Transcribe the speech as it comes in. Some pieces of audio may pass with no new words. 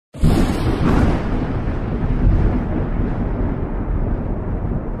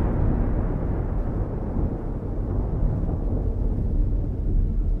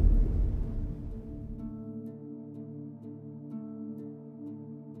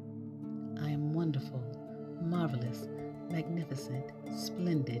wonderful, marvelous, magnificent,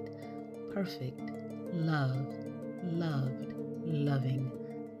 splendid, perfect, love, loved, loving,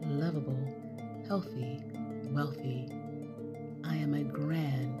 lovable, healthy, wealthy. I am a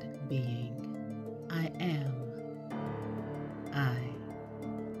grand being. I am. I.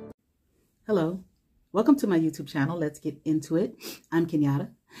 Hello. Welcome to my YouTube channel. Let's get into it. I'm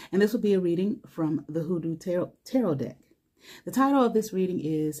Kenyatta, and this will be a reading from the Hoodoo Tarot deck. The title of this reading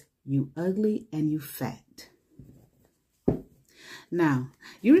is You Ugly and You Fat. Now,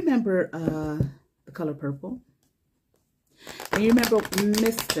 you remember the color purple? And you remember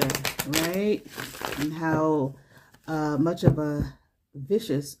Mr., right? And how much of a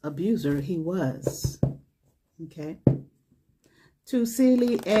vicious abuser he was. Okay? To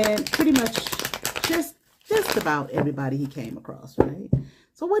Celie and pretty much just about everybody he came across, right?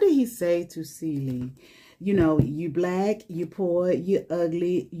 So what did he say to Celie? You know, you black, you poor, you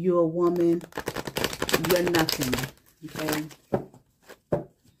ugly, you're a woman, you're nothing, okay?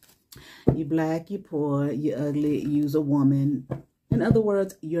 You black, you poor, you ugly, you's a woman. In other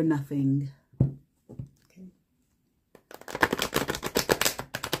words, you're nothing. Okay.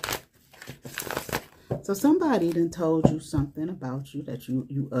 So somebody done told you something about you, that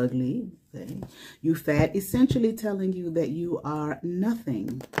you ugly, okay? You fat, essentially telling you that you are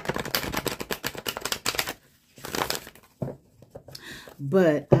nothing.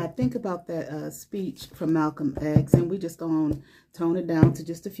 But I think about that speech from Malcolm X, and we just gonna tone it down to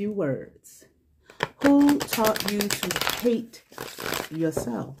just a few words. Who taught you to hate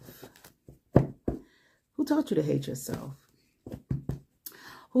yourself? Who taught you to hate yourself?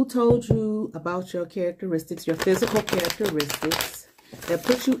 Who told you about your characteristics, your physical characteristics, that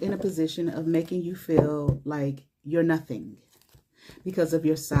put you in a position of making you feel like you're nothing because of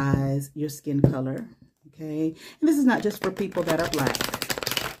your size, your skin color? Okay, and this is not just for people that are black.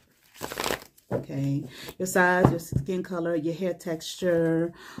 Okay, your size, your skin color, your hair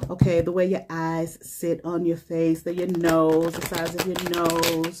texture, okay, the way your eyes sit on your face, your nose, the size of your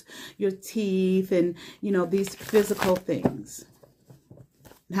nose, your teeth, and, you know, these physical things.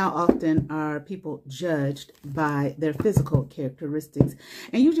 How often are people judged by their physical characteristics?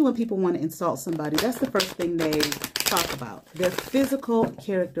 And usually when people want to insult somebody, that's the first thing they talk about, their physical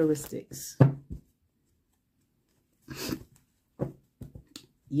characteristics.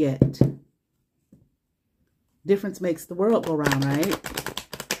 Yet, difference makes the world go round, right?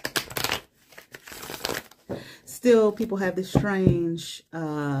 Still, people have this strange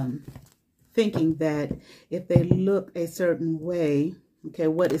thinking that if they look a certain way, okay,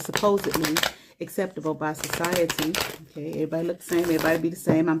 what is supposedly acceptable by society, okay, everybody look the same, everybody be the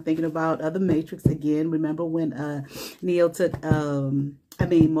same. I'm thinking about The Matrix again. Remember when Morpheus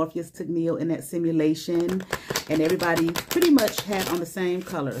took Neo in that simulation, and everybody pretty much had on the same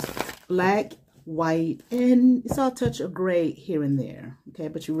colors, black, white, and it's all a touch of gray here and there, okay?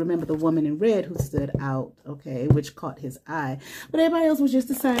 But you remember the woman in red who stood out, okay, which caught his eye. But everybody else was just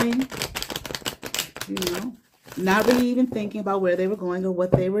the same, you know, not really even thinking about where they were going or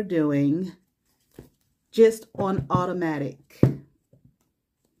what they were doing, just on automatic,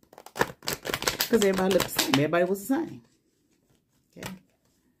 because everybody looked the same, everybody was the same, okay?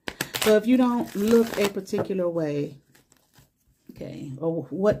 So if you don't look a particular way, okay, or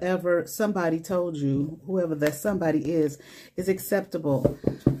whatever somebody told you, whoever that somebody is acceptable,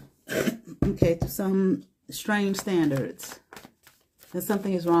 okay, to some strange standards, then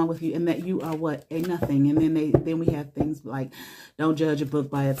something is wrong with you, and that you are what? A nothing. And then we have things like, don't judge a book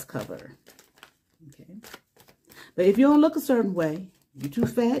by its cover, okay? But if you don't look a certain way, you too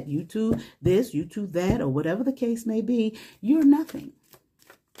fat, you too this, you too that, or whatever the case may be, you're nothing.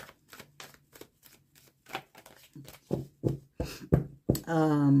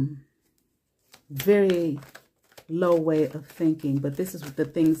 Very low way of thinking, but this is the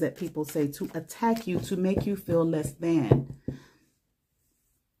things that people say to attack you, to make you feel less than,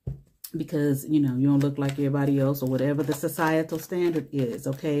 because, you know, you don't look like everybody else, or whatever the societal standard is,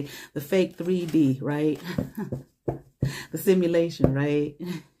 okay? The fake 3D, right? The simulation, right?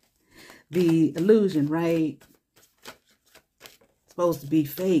 The illusion, right? Supposed to be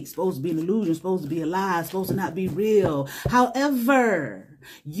fake, supposed to be an illusion, supposed to be a lie, supposed to not be real. However,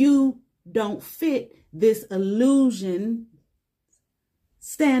 you don't fit this illusion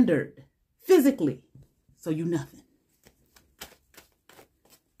standard physically, so you nothing.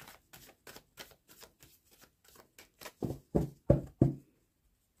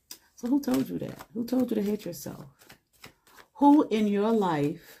 So who told you that? Who told you to hate yourself? Who in your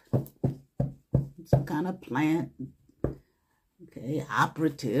life, some kind of plant, okay,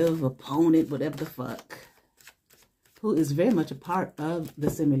 operative, opponent, whatever the fuck, who is very much a part of the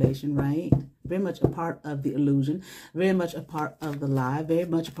simulation, right? Very much a part of the illusion, very much a part of the lie, very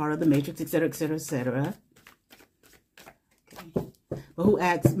much a part of the matrix, etc., etc., etc. Okay. But who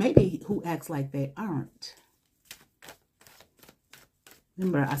acts, maybe who acts like they aren't.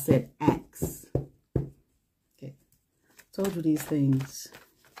 Remember, I said acts. Okay. Told you these things.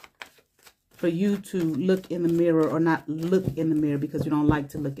 For you to look in the mirror, or not look in the mirror because you don't like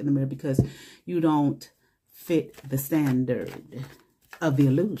to look in the mirror because you don't fit the standard of the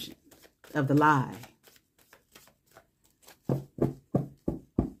illusion, of the lie. Okay.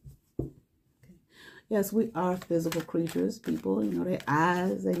 Yes, we are physical creatures, people. You know, their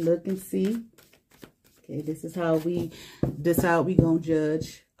eyes, they look and see. Okay, this is how we decide we gonna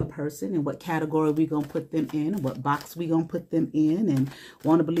judge a person and what category we gonna put them in, and what box we gonna put them in, and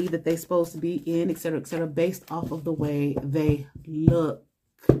want to believe that they're supposed to be in, etc., based off of the way they look.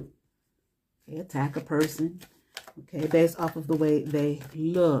 Okay, attack a person, okay, based off of the way they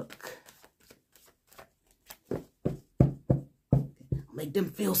look. Okay. Make them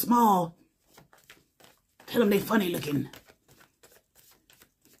feel small. Tell them they funny looking.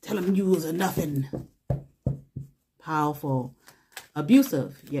 Tell them you was a nothing. Powerful,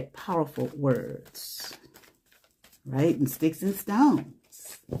 abusive, yet powerful words, right? And sticks and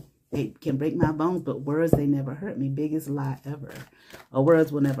stones. They can break my bones, but words, they never hurt me. Biggest lie ever. Or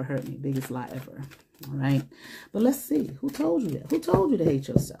words will never hurt me. Biggest lie ever. All right? But let's see. Who told you that? Who told you to hate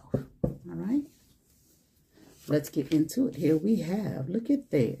yourself? All right? Let's get into it. Here we have, look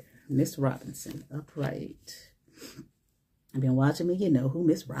at there, Miss Robinson, upright. I've been watching me, you know who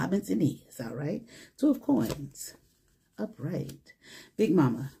Miss Robinson is, all right? Two of coins, upright. Big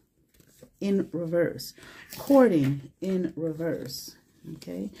Mama, in reverse. Courting, in reverse,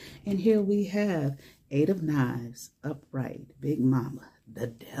 okay? And here we have Eight of Knives, upright. Big Mama, the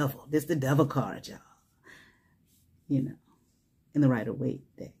devil. This the devil card, y'all. You know, in the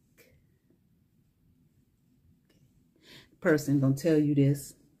Rider-Waite deck. Okay. Person gonna tell you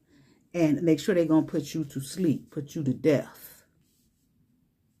this and make sure they're gonna put you to sleep, put you to death.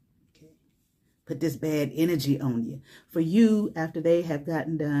 Okay. Put this bad energy on you. For you, after they have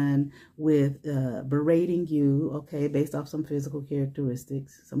gotten done with berating you, okay, based off some physical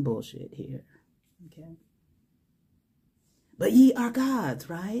characteristics, some bullshit here. Okay. But ye are gods,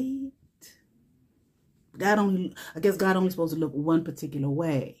 right? God only, I guess God only supposed to look one particular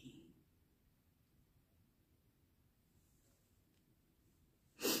way.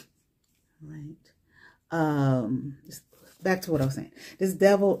 Right. Back to what I was saying. This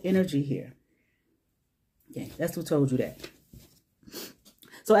devil energy here. Okay, that's who told you that.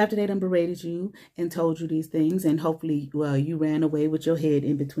 So after they done berated you and told you these things, and hopefully, well, you ran away with your head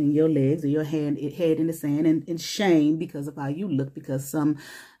in between your legs, or your head in the sand, and in shame because of how you look, because some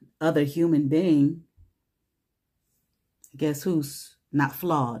other human being, I guess, who's not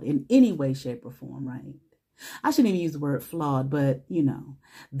flawed in any way, shape, or form, right? I shouldn't even use the word flawed, but, you know,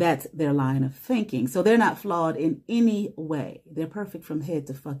 that's their line of thinking. So they're not flawed in any way. They're perfect from head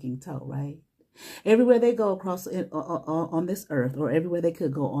to fucking toe, right? Everywhere they go across on this earth, or everywhere they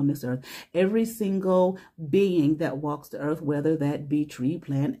could go on this earth, every single being that walks the earth, whether that be tree,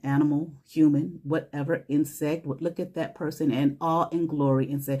 plant, animal, human, whatever, insect, would look at that person and awe and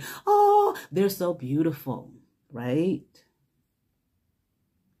glory and say, oh, they're so beautiful, right?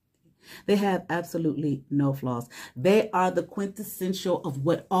 They have absolutely no flaws. They are the quintessential of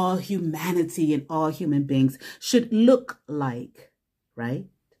what all humanity and all human beings should look like, right?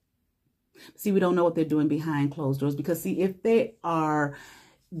 See, we don't know what they're doing behind closed doors, because, see, if they are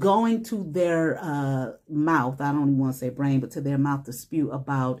going to their mouth, I don't even want to say brain, but to their mouth to spew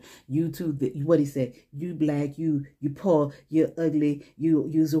about you two, what he said, you black, you poor, you're ugly, you're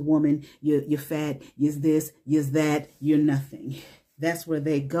a woman, you're fat, you're this, you're that, you're nothing. That's where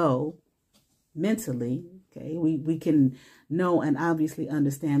they go mentally. Okay, we can know and obviously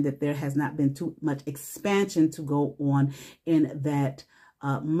understand that there has not been too much expansion to go on in that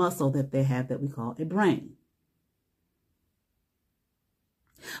muscle that they have that we call a brain.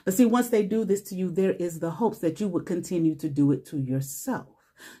 But see, once they do this to you, there is the hopes that you would continue to do it to yourself.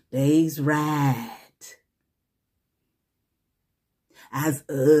 Days right. I's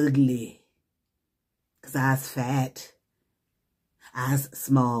ugly. Because I's fat. I's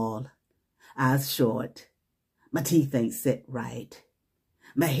small. I's short. My teeth ain't set right.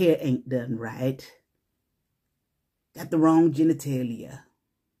 My hair ain't done right. Got the wrong genitalia.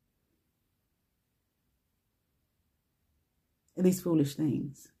 And these foolish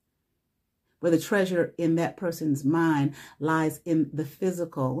things. where the treasure in that person's mind lies in the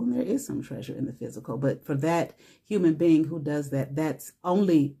physical. Well, there is some treasure in the physical, but for that human being who does that, that's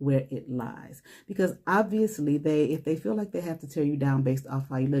only where it lies. Because obviously if they feel like they have to tear you down based off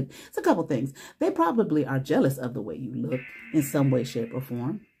how you look, it's a couple things. They probably are jealous of the way you look in some way, shape, or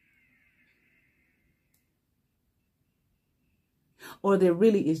form. Or there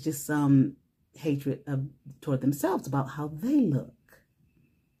really is just some hatred toward themselves about how they look.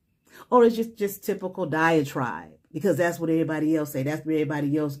 Or it's just typical diatribe, because that's what everybody else say. That's where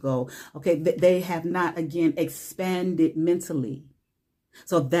everybody else go. Okay, they have not, again, expanded mentally.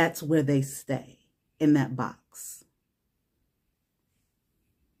 So that's where they stay, in that box.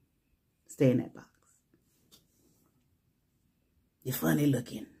 Stay in that box. You're funny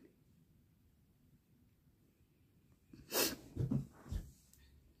looking.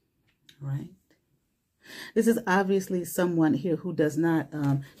 Right? This is obviously someone here who does not,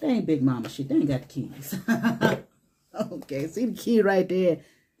 they ain't big mama shit. They ain't got the keys. Okay, see the key right there.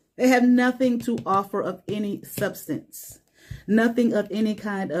 They have nothing to offer of any substance. Nothing of any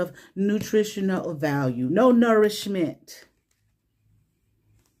kind of nutritional value. No nourishment.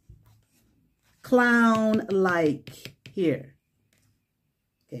 Clown-like here.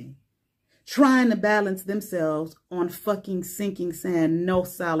 Okay. Trying to balance themselves on fucking sinking sand. No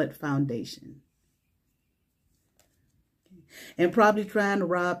solid foundation. And probably trying to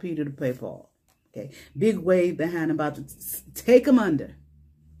rob Peter to pay Paul. Okay, big wave behind him about to take him under.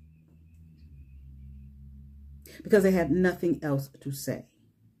 Because they have nothing else to say.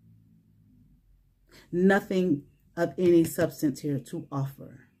 Nothing of any substance here to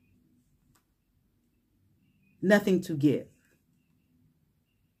offer. Nothing to give.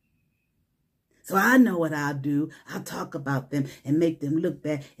 So I know what I'll do. I'll talk about them and make them look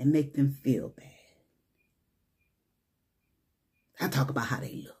bad and make them feel bad. I talk about how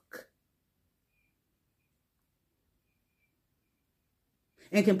they look.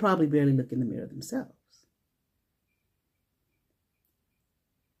 And can probably barely look in the mirror themselves.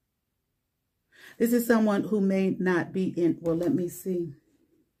 This is someone who may not be in, well, let me see.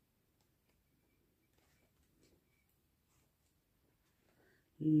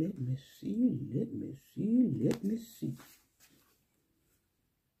 Let me see.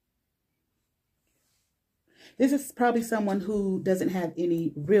 This is probably someone who doesn't have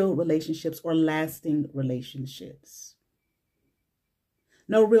any real relationships or lasting relationships.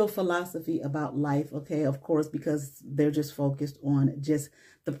 No real philosophy about life, okay, of course, because they're just focused on just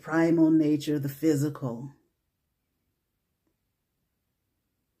the primal nature, the physical.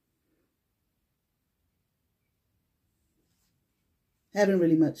 Haven't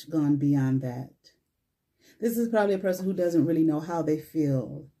really much gone beyond that. This is probably a person who doesn't really know how they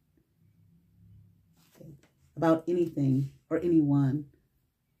feel about anything or anyone,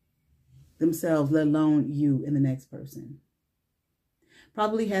 themselves, let alone you and the next person.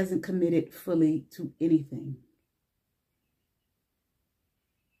 Probably hasn't committed fully to anything.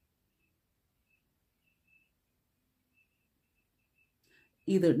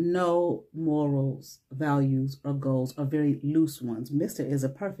 Either no morals, values, or goals, or very loose ones. Mr. is a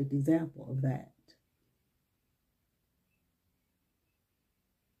perfect example of that.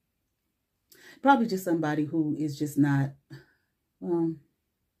 Probably just somebody who is just not, you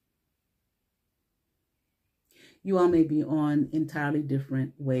all may be on entirely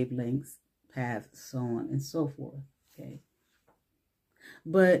different wavelengths, paths, so on and so forth, okay?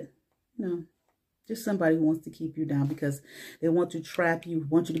 But, just somebody who wants to keep you down because they want to trap you,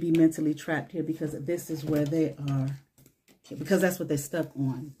 want you to be mentally trapped here because this is where they are, because that's what they're stuck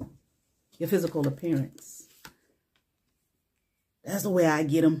on, your physical appearance. That's the way I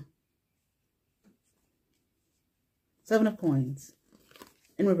get them. 7 of Coins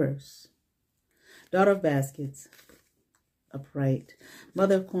in reverse. Daughter of Baskets, upright.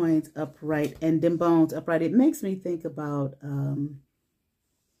 Mother of Coins, upright. And them bones, upright. It makes me think about, hold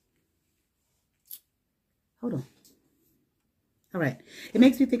on. All right. It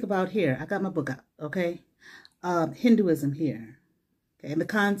makes me think about here. I got my book out, okay? Hinduism here. Okay, and the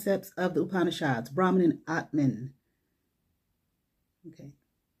concepts of the Upanishads, Brahman and Atman. Okay.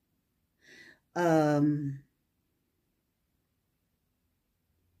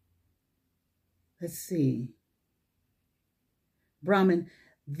 Let's see. Brahman,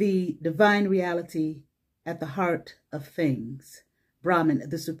 the divine reality at the heart of things. Brahman,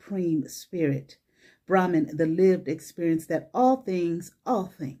 the supreme spirit. Brahman, the lived experience that all things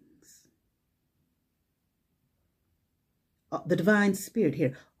the divine spirit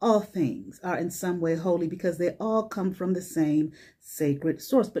here, all things are in some way holy because they all come from the same sacred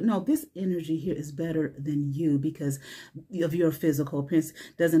source. But no, this energy here is better than you because of your physical appearance,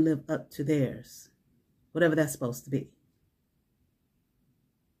 doesn't live up to theirs, whatever that's supposed to be.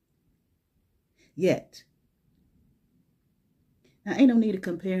 Yet, now ain't no need of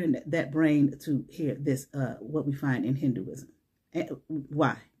comparing that brain to here, this, what we find in Hinduism.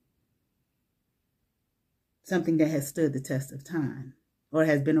 Why? Something that has stood the test of time or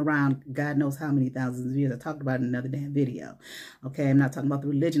has been around God knows how many thousands of years. I talked about it in another damn video. Okay, I'm not talking about the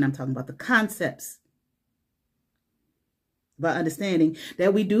religion. I'm talking about the concepts. About understanding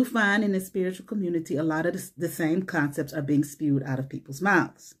that we do find in the spiritual community, a lot of the same concepts are being spewed out of people's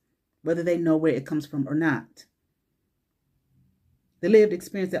mouths, whether they know where it comes from or not. The lived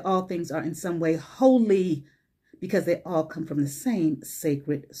experience that all things are in some way holy because they all come from the same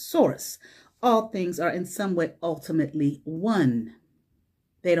sacred source. All things are in some way ultimately one.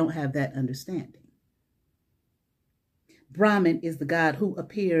 They don't have that understanding. Brahman is the God who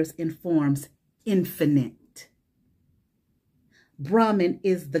appears in forms infinite. Brahman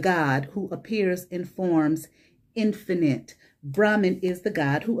is the God who appears in forms infinite. Brahman is the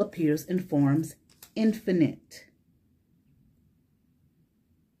God who appears in forms infinite.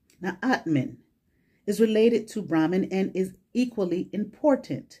 Now, Atman is related to Brahman and is equally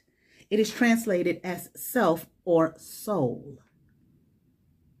important. It is translated as self or soul.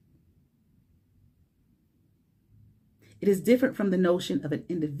 It is different from the notion of an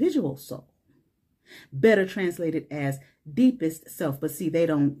individual soul, better translated as deepest self. But see, they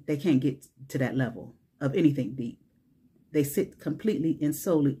can't get to that level of anything deep. They sit completely and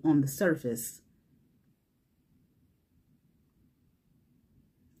solely on the surface.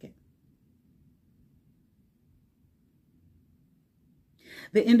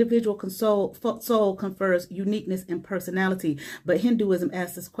 The individual soul confers uniqueness and personality, but Hinduism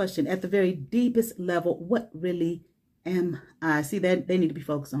asks this question at the very deepest level: what really am I? See, that they need to be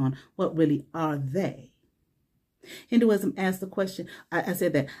focused on what really are they. Hinduism asks the question, I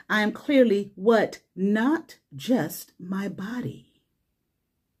said that, I am clearly what? Not just my body.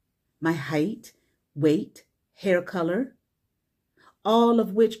 My height, weight, hair color, all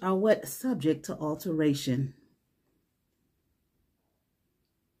of which are what? Subject to alteration.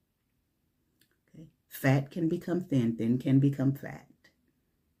 Fat can become thin, thin can become fat.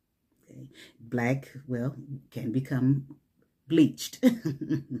 Okay. Black, well, can become bleached.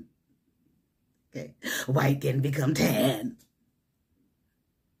 Okay. White can become tan.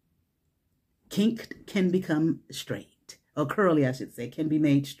 Kinked can become straight, or curly, I should say, can be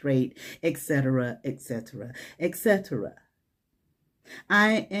made straight, etc., etc., etc.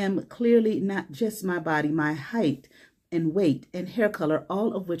 I am clearly not just my body, my height and weight and hair color,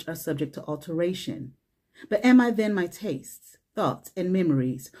 all of which are subject to alteration. But am I then my tastes, thoughts, and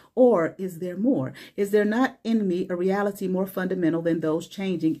memories? Or is there more? Is there not in me a reality more fundamental than those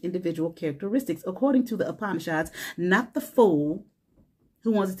changing individual characteristics? According to the Upanishads, not the fool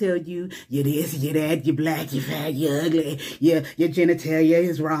who wants to tell you, you're this, you're that, you're black, you're fat, you're ugly, your genitalia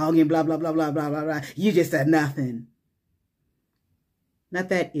is wrong, and blah, blah, blah, blah, blah, blah, blah. You just are nothing. Not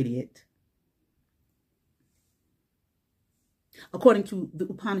that idiot. According to the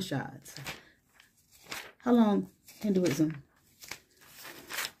Upanishads, how long Hinduism?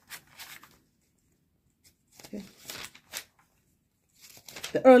 Okay.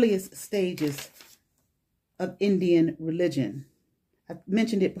 The earliest stages of Indian religion. I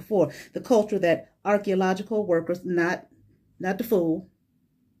mentioned it before. The culture that archaeological workers, not the fool,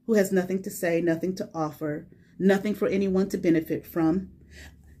 who has nothing to say, nothing to offer, nothing for anyone to benefit from.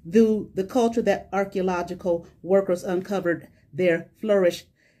 The culture that archaeological workers uncovered their flourish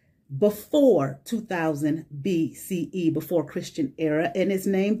before 2000 BCE, before Christian era, and is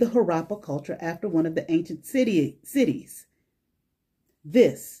named the Harappa culture after one of the ancient cities.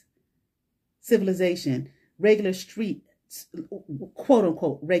 This civilization, regular streets, quote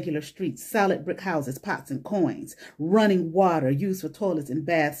unquote, regular streets, solid brick houses, pots and coins, running water used for toilets and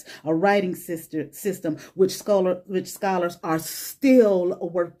baths, a writing system which scholars are still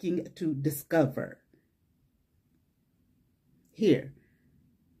working to discover. Here,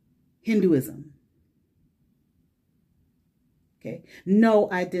 Hinduism. Okay,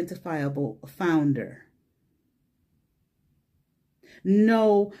 no identifiable founder.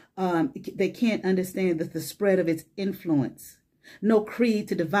 No, they can't understand the spread of its influence. No creed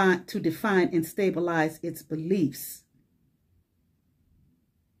to define and stabilize its beliefs.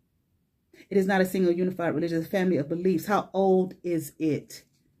 It is not a single unified religion, it's a family of beliefs. How old is it?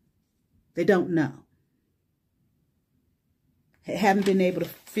 They don't know. Haven't been able to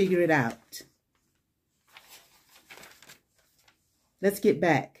figure it out. Let's get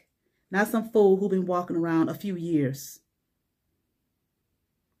back. Not some fool who been walking around a few years.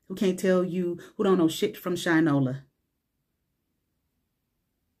 Who can't tell you, who don't know shit from Shinola.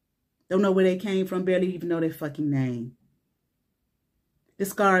 Don't know where they came from, barely even know their fucking name.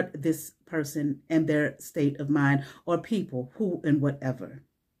 Discard this person and their state of mind, or people, who and whatever.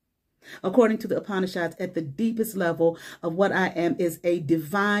 According to the Upanishads, at the deepest level of what I am is a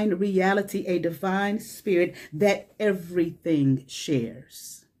divine reality, a divine spirit that everything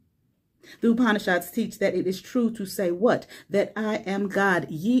shares. The Upanishads teach that it is true to say what? That I am God,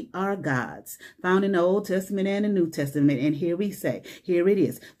 ye are gods. Found in the Old Testament and the New Testament. And here we say, here it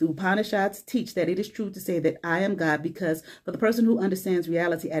is. The Upanishads teach that it is true to say that I am God, because for the person who understands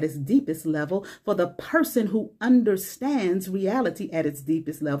reality at its deepest level, for the person who understands reality at its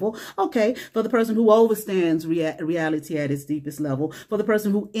deepest level, okay, for the person who overstands reality at its deepest level, for the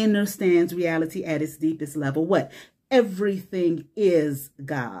person who understands reality at its deepest level, what? Everything is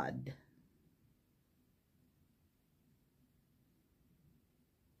God.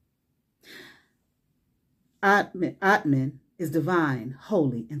 Atman is divine,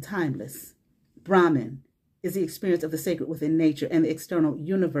 holy, and timeless. Brahman is the experience of the sacred within nature and the external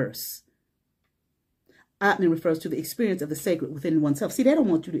universe. Atman refers to the experience of the sacred within oneself. See, they don't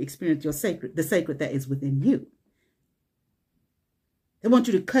want you to experience your sacred, the sacred that is within you. They want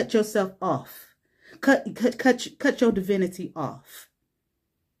you to cut yourself off. Cut your divinity off.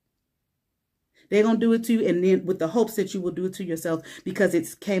 They're going to do it to you, and then with the hopes that you will do it to yourself because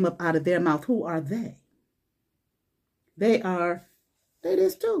it came up out of their mouth. Who are they? They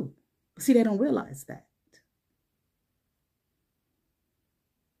this too. See, they don't realize that.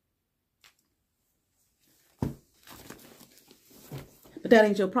 But that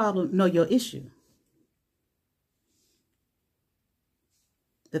ain't your problem, nor your issue.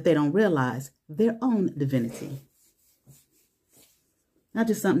 That they don't realize their own divinity. Not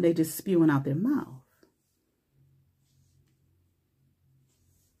just something they just spewing out their mouth.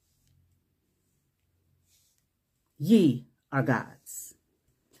 Ye are gods.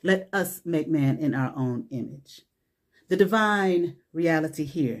 Let us make man in our own image. The divine reality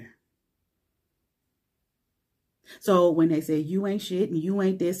here. So when they say you ain't shit and you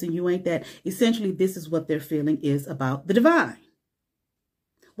ain't this and you ain't that, essentially this is what their feeling is about the divine.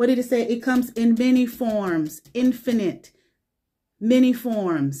 What did it say? It comes in many forms, infinite, many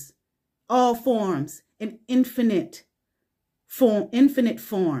forms, all forms, in infinite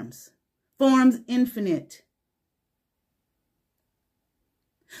forms, forms infinite.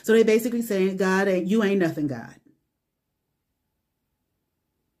 So they basically saying, God, you ain't nothing, God.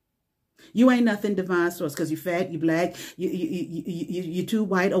 You ain't nothing divine source because you fat, you black, you too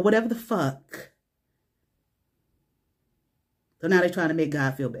white, or whatever the fuck. So now they're trying to make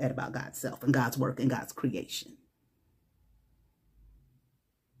God feel bad about God's self and God's work and God's creation.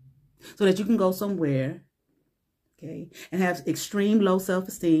 So that you can go somewhere, okay, and have extreme low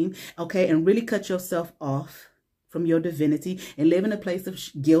self-esteem, okay, and really cut yourself off from your divinity and live in a place of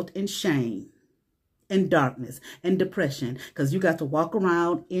guilt and shame and darkness and depression, because you got to walk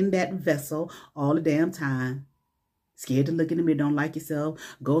around in that vessel all the damn time, scared to look in the mirror, don't like yourself,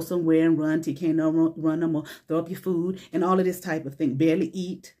 go somewhere and run till you can't run no more, throw up your food and all of this type of thing, barely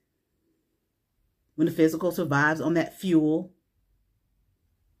eat when the physical survives on that fuel.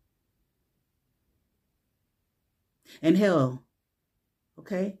 And hell,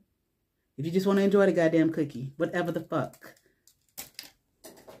 okay, if you just want to enjoy the goddamn cookie, whatever the fuck.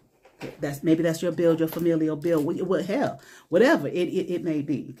 Maybe that's your build, your familial build. What hell, whatever it may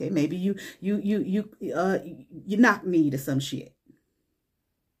be. Okay, maybe you knock need or some shit.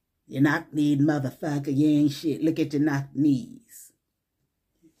 You knock need, motherfucker. You ain't shit. Look at your knock knees.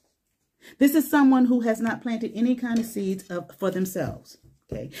 This is someone who has not planted any kind of seeds for themselves.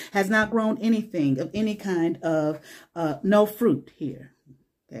 Okay, has not grown anything of any kind of no fruit here.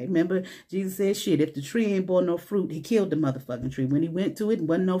 Okay, remember Jesus said, shit, if the tree ain't bore no fruit, he killed the motherfucking tree. When he went to it and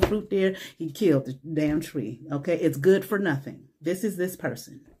wasn't no fruit there, he killed the damn tree. Okay, it's good for nothing. This is this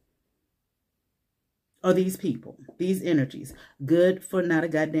person. Or these people, these energies, good for not a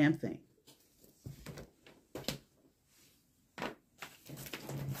goddamn thing.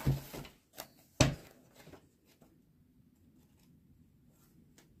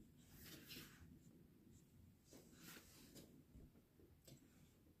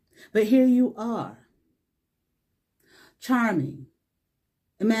 But here you are, charming,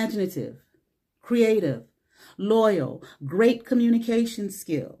 imaginative, creative, loyal, great communication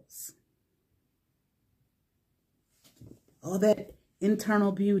skills. All that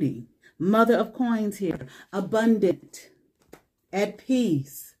internal beauty. Mother of coins here, abundant, at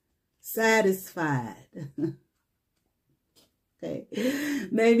peace, satisfied. Okay.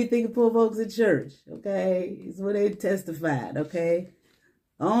 Made me think of poor folks in church. Okay. It's what they testified. Okay.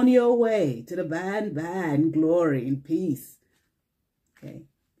 On your way to the by and glory and peace. Okay.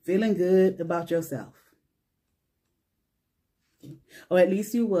 Feeling good about yourself. Okay. Or at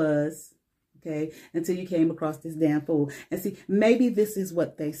least you was. Okay. Until you came across this damn fool. And see, maybe this is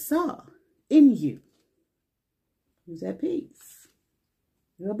what they saw in you. You're at peace.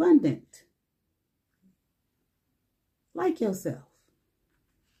 You're abundant. Like yourself.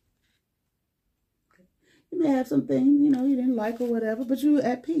 Okay. You may have some things, you know, you didn't like or whatever, but you're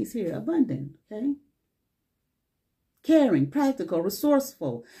at peace here, abundant, okay? Caring, practical,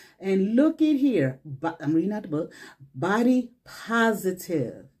 resourceful. And look at here, I'm reading out the book, body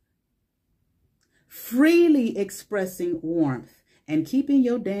positive. Freely expressing warmth and keeping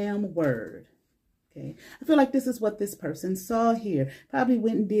your damn word. Okay, I feel like this is what this person saw here. Probably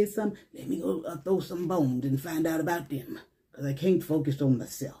went and did some, let me go throw some bones and find out about them. Because I can't focus on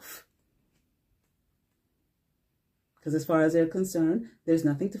myself. Because as far as they're concerned, there's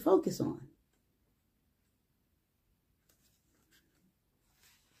nothing to focus on.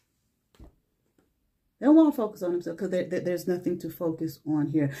 They don't want to focus on themselves because there's nothing to focus on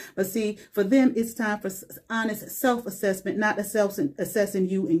here. But see, for them, it's time for honest self-assessment, not assessing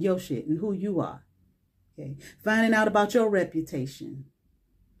you and your shit and who you are. Okay, finding out about your reputation.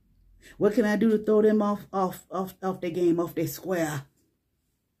 What can I do to throw them off their game, off their square?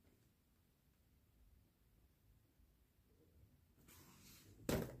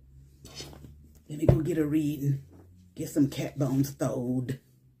 Let me go get a reading. Get some cat bones throwed.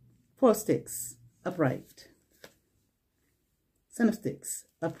 4 sticks, upright. 7 of sticks,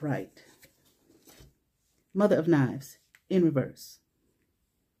 upright. Mother of knives, in reverse.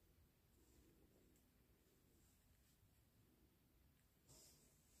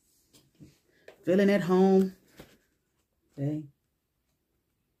 Feeling at home, okay?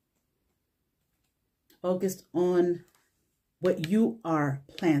 Focused on what you are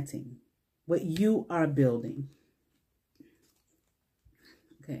planting, what you are building,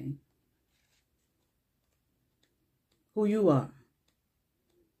 okay? Who you are,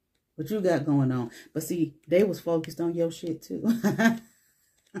 what you got going on. But see, they was focused on your shit too.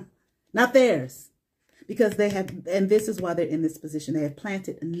 Not theirs. Because they have, and this is why they're in this position, they have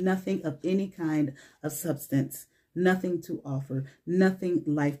planted nothing of any kind of substance, nothing to offer, nothing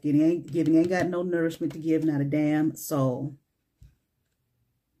life-giving, ain't got no nourishment to give, not a damn soul.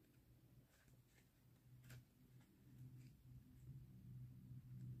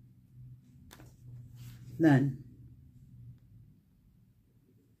 None.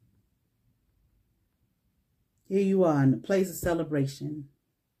 Here you are in a place of celebration,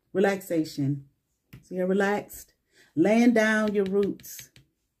 relaxation. So you're relaxed, laying down your roots,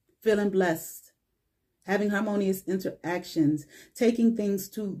 feeling blessed, having harmonious interactions, taking things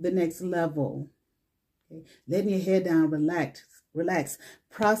to the next level. Okay? Letting your head down, relax.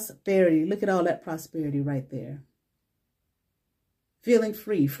 Prosperity. Look at all that prosperity right there. Feeling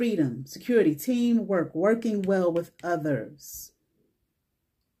free, freedom, security, teamwork, working well with others.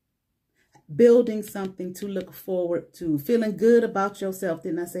 Building something to look forward to. Feeling good about yourself.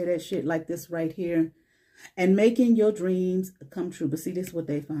 Didn't I say that shit like this right here? And making your dreams come true. But see, this is what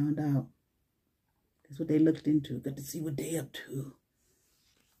they found out. This is what they looked into. Got to see what they up to.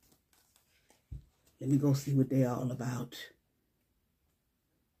 Let me go see what they all about.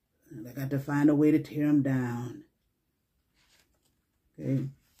 And I got to find a way to tear them down. Okay.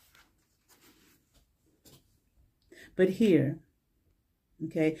 But here,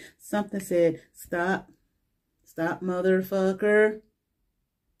 okay, something said, stop, motherfucker.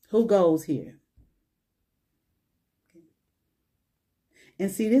 Who goes here? Okay. And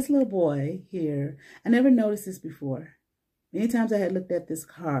see, this little boy here, I never noticed this before. Many times I had looked at this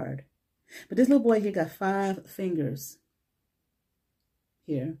card. But this little boy here got 5 fingers.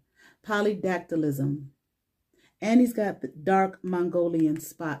 Here. Polydactylism. And he's got the dark Mongolian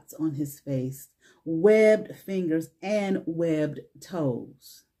spots on his face. Webbed fingers and webbed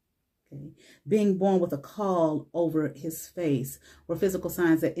toes. Okay. Being born with a caul over his face were physical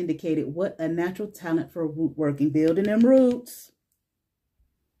signs that indicated what a natural talent for root working, building them roots.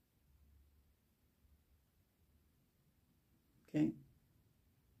 Okay.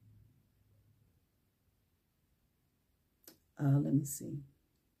 Let me see.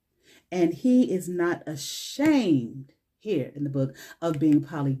 And he is not ashamed here in the book of being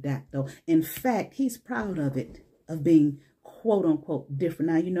polydactyl. In fact, he's proud of it, of being quote unquote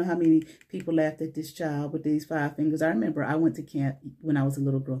different. Now, you know how many people laughed at this child with these 5 fingers. I remember I went to camp when I was a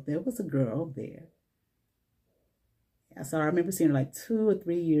little girl. There was a girl there. So I remember seeing her like 2 or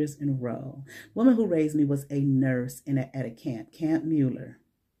 3 years in a row. The woman who raised me was a nurse at a camp, Camp Mueller.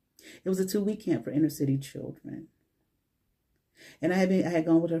 It was a 2-week camp for inner city children. And I had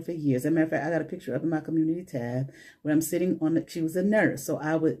gone with her for years. As a matter of fact, I got a picture up in my community tab where I'm sitting on she was a nurse. So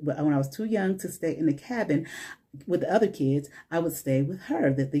when I was too young to stay in the cabin with the other kids, I would stay with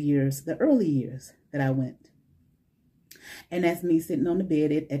her the early years that I went. And that's me sitting on the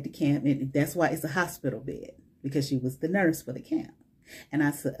bed at the camp. And that's why it's a hospital bed, because she was the nurse for the camp. And I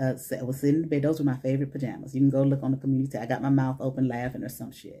was sitting in the bed. Those were my favorite pajamas. You can go look on the community tab. I got my mouth open laughing or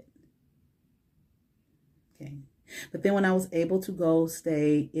some shit. Okay. But then when I was able to go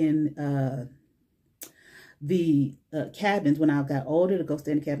stay in the cabins, when I got older, to go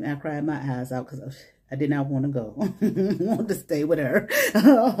stay in the cabin, I cried my eyes out because I did not want to go. I wanted to stay with her.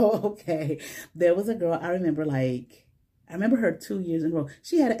 Okay. There was a girl, I remember her 2 years in a row.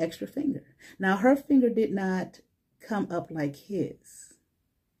 She had an extra finger. Now, her finger did not come up like his.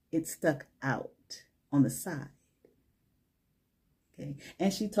 It stuck out on the side. Okay.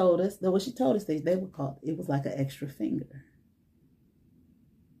 And she told us, they were called, it was like an extra finger.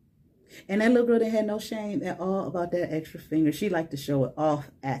 And that little girl, they had no shame at all about that extra finger. She liked to show it off,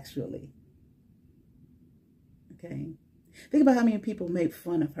 actually. Okay. Think about how many people made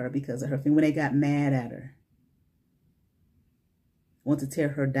fun of her because of her finger when they got mad at her. Want to tear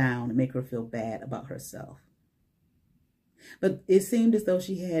her down and make her feel bad about herself. But it seemed as though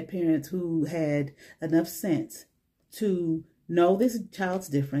she had parents who had enough sense to know this child's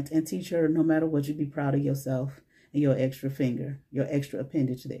different and teach her, no matter what, you be proud of yourself and your extra finger, your extra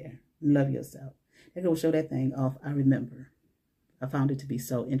appendage there. Love yourself. They're going to show that thing off. I remember. I found it to be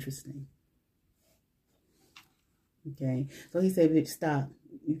so interesting. Okay. So he said, bitch, stop.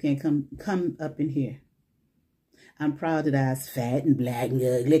 You can't come up in here. I'm proud that I was fat and black and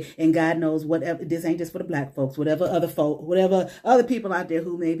ugly, and God knows whatever. This ain't just for the black folks. Whatever other people out there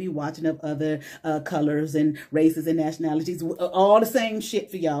who may be watching of other colors and races and nationalities, all the same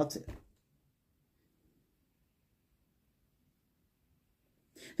shit for y'all too.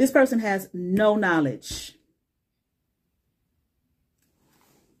 This person has no knowledge.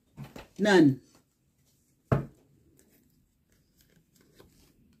 None.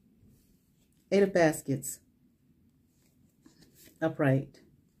 Eight of baskets. Upright.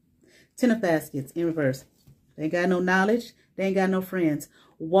 10 of baskets in reverse. They ain't got no knowledge. They ain't got no friends.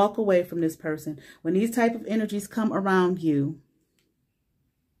 Walk away from this person. When these type of energies come around you,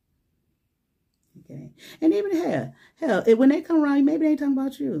 okay, and even hell, when they come around you, maybe they ain't talking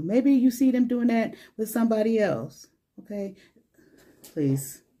about you. Maybe you see them doing that with somebody else. Okay,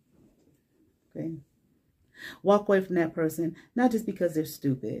 please. Okay, walk away from that person. Not just because they're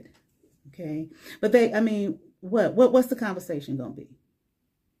stupid. Okay, but what's the conversation gonna be?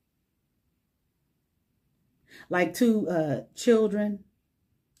 Like two children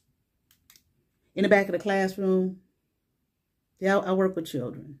in the back of the classroom. Yeah, I work with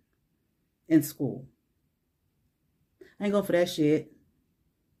children in school. I ain't going for that shit.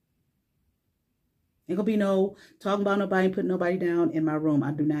 Ain't gonna be no talking about nobody and putting nobody down in my room.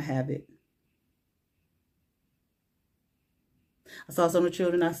 I do not have it. I saw some of the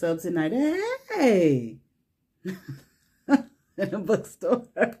children I subbed tonight. Hey! In the bookstore.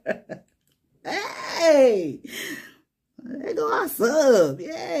 Hey! There go our sub.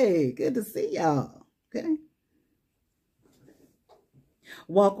 Yay! Good to see y'all. Okay?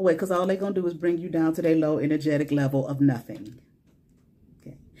 Walk away, because all they're going to do is bring you down to their low energetic level of nothing.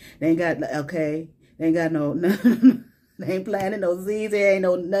 Okay? They ain't got, okay? They ain't got no they ain't planting no seeds. There ain't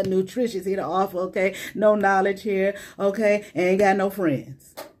nothing nutritious here to offer, okay? No knowledge here, okay? Ain't got no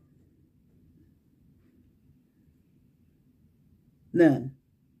friends. None.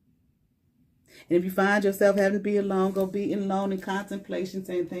 And if you find yourself having to be alone, go be alone in contemplation,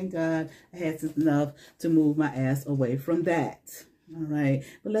 saying, thank God I had sense enough to move my ass away from that. All right.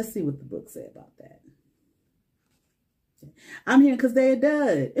 But let's see what the book said about that. I'm here because they're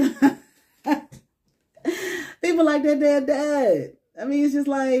dead. People like that, they're dead. I mean, it's just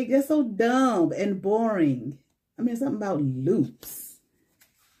like, it's so dumb and boring. I mean, something about loops.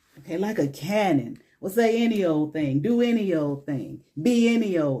 Okay, like a cannon. Well, say any old thing. Do any old thing. Be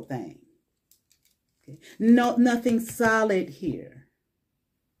any old thing. Okay. No, nothing solid here.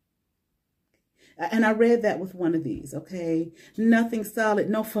 And I read that with one of these, okay? Nothing solid,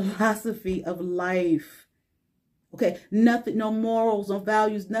 no philosophy of life. Okay, nothing, no morals, no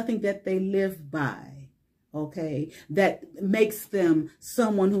values, nothing that they live by, okay? That makes them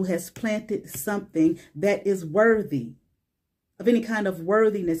someone who has planted something that is worthy of any kind of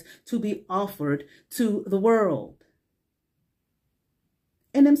worthiness to be offered to the world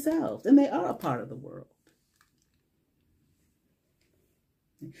and themselves. And they are a part of the world.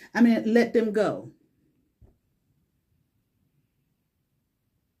 I mean, let them go.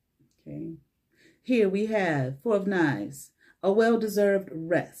 Okay. Here we have Four of Knives, a well-deserved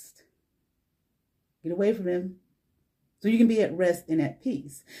rest. Get away from him so you can be at rest and at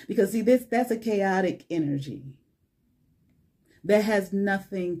peace. Because see, that's a chaotic energy that has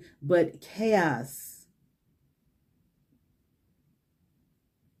nothing but chaos.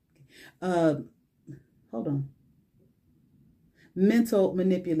 Hold on. Mental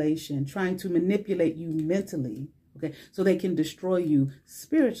manipulation, trying to manipulate you mentally, okay, so they can destroy you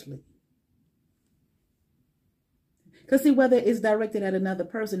spiritually. Because see, whether it's directed at another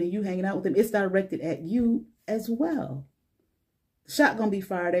person and you hanging out with them, it's directed at you as well. The shot gonna be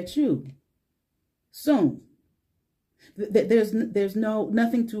fired at you soon. There's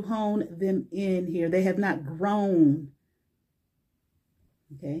nothing to hone them in here. They have not grown.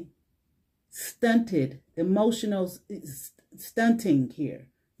 Okay, stunted, emotional stunting here,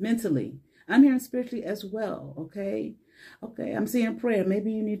 mentally. I'm hearing spiritually as well. Okay, I'm seeing prayer.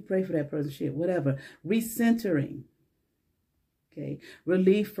 Maybe you need to pray for that person. Shit, whatever. Recentering. Okay,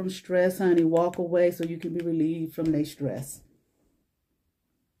 relief from stress, honey. Walk away so you can be relieved from their stress.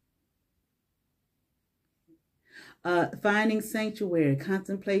 Finding sanctuary,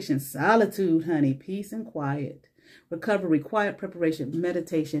 contemplation, solitude, honey. Peace and quiet. Recovery, quiet preparation,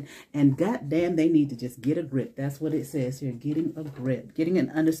 meditation, and goddamn, they need to just get a grip. That's what it says here. Getting a grip, getting an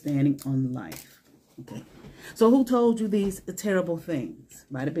understanding on life. Okay. So who told you these terrible things?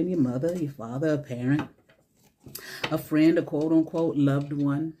 Might have been your mother, your father, a parent, a friend, a quote unquote loved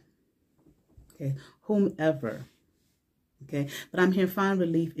one, okay, whomever, okay. But I'm here, find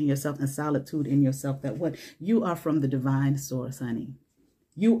relief in yourself and solitude in yourself. That what you are from the divine source, honey.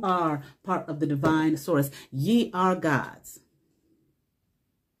 You are part of the divine source. Ye are gods.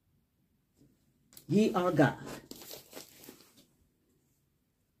 Ye are God.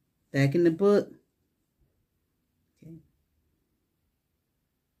 Back in the book.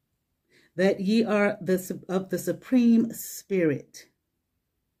 That ye are of the supreme spirit.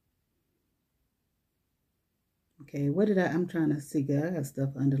 Okay, what did I'm trying to see. I got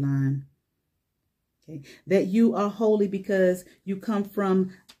stuff underlined. Okay, that you are holy because you come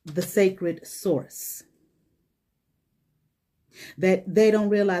from the sacred source. That they don't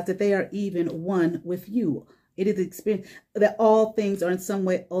realize that they are even one with you. It is experience that all things are in some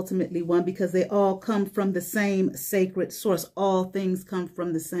way ultimately one because they all come from the same sacred source. All things come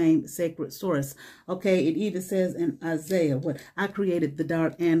from the same sacred source. Okay, it even says in Isaiah, what I created the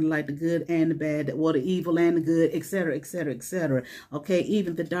dark and the light, the good and the bad, the evil and the good, etc., etc., etc. Okay,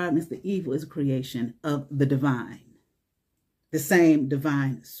 even the darkness, the evil is a creation of the divine, the same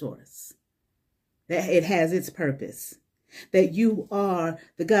divine source. That it has its purpose. That you are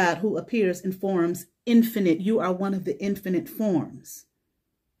the God who appears in forms infinite. You are one of the infinite forms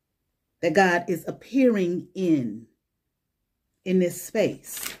that God is appearing in this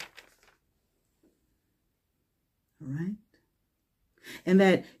space. All right. And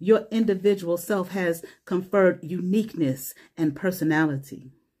that your individual self has conferred uniqueness and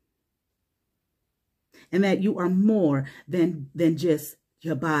personality. And that you are more than just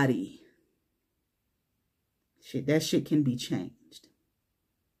your body. That shit can be changed.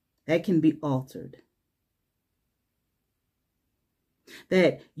 That can be altered.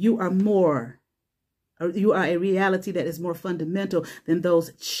 That you are more, or you are a reality that is more fundamental than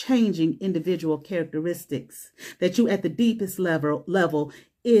those changing individual characteristics. That you at the deepest level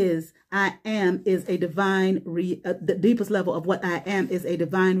is, I am, is a divine, the deepest level of what I am is a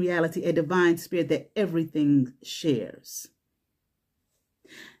divine reality, a divine spirit that everything shares.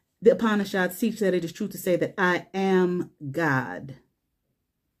 The Upanishads teach that it is true to say that I am God.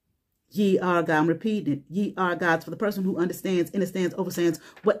 Ye are God. I'm repeating it. Ye are gods. For the person who understands, overstands,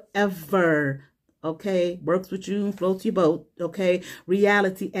 whatever, okay, works with you, floats your boat, okay,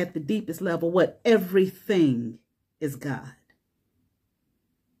 reality at the deepest level, what everything is God.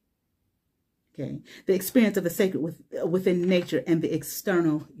 Okay, the experience of the sacred within nature and the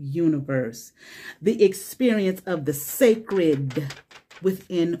external universe. The experience of the sacred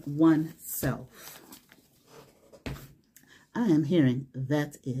within oneself. I am hearing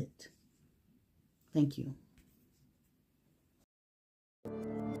that's it. Thank you.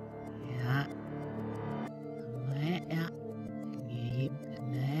 Ja. Ja. Gib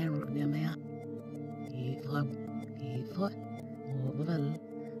nærmere. Gifra. Overvel.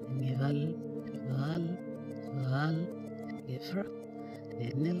 Givel. Val. Gifra.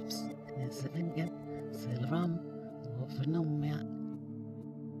 Nilps. Neselingan. Silram. Overnomia.